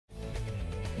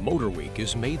MotorWeek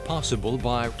is made possible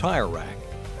by Tire Rack.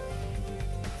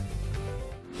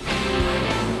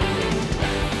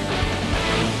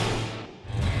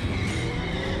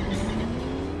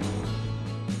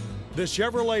 The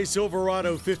Chevrolet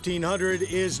Silverado 1500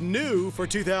 is new for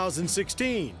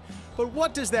 2016. But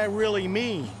what does that really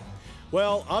mean?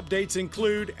 Well, updates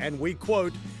include, and we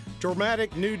quote,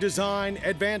 dramatic new design,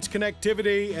 advanced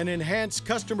connectivity, and enhanced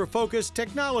customer-focused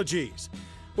technologies,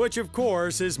 which of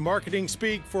course is marketing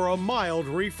speak for a mild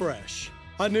refresh.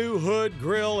 A new hood,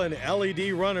 grille, and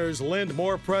LED runners lend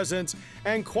more presence,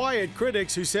 and quiet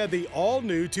critics who said the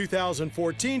all-new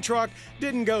 2014 truck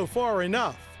didn't go far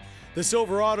enough. The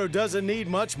Silverado doesn't need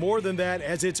much more than that,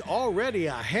 as it's already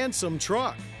a handsome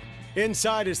truck.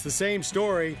 Inside is the same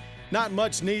story. Not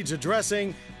much needs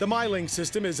addressing. The miling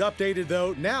system is updated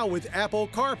though, now with Apple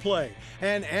CarPlay,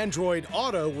 and Android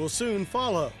Auto will soon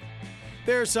follow.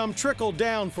 There's some trickle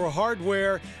down for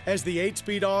hardware, as the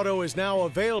 8-speed auto is now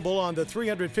available on the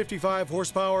 355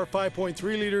 horsepower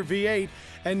 5.3-liter V8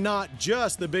 and not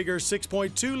just the bigger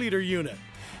 6.2-liter unit.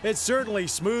 It certainly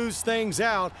smooths things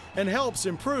out and helps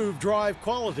improve drive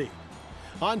quality.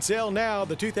 On sale now,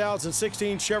 the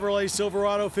 2016 Chevrolet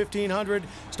Silverado 1500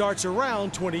 starts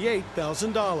around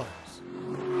 $28,000.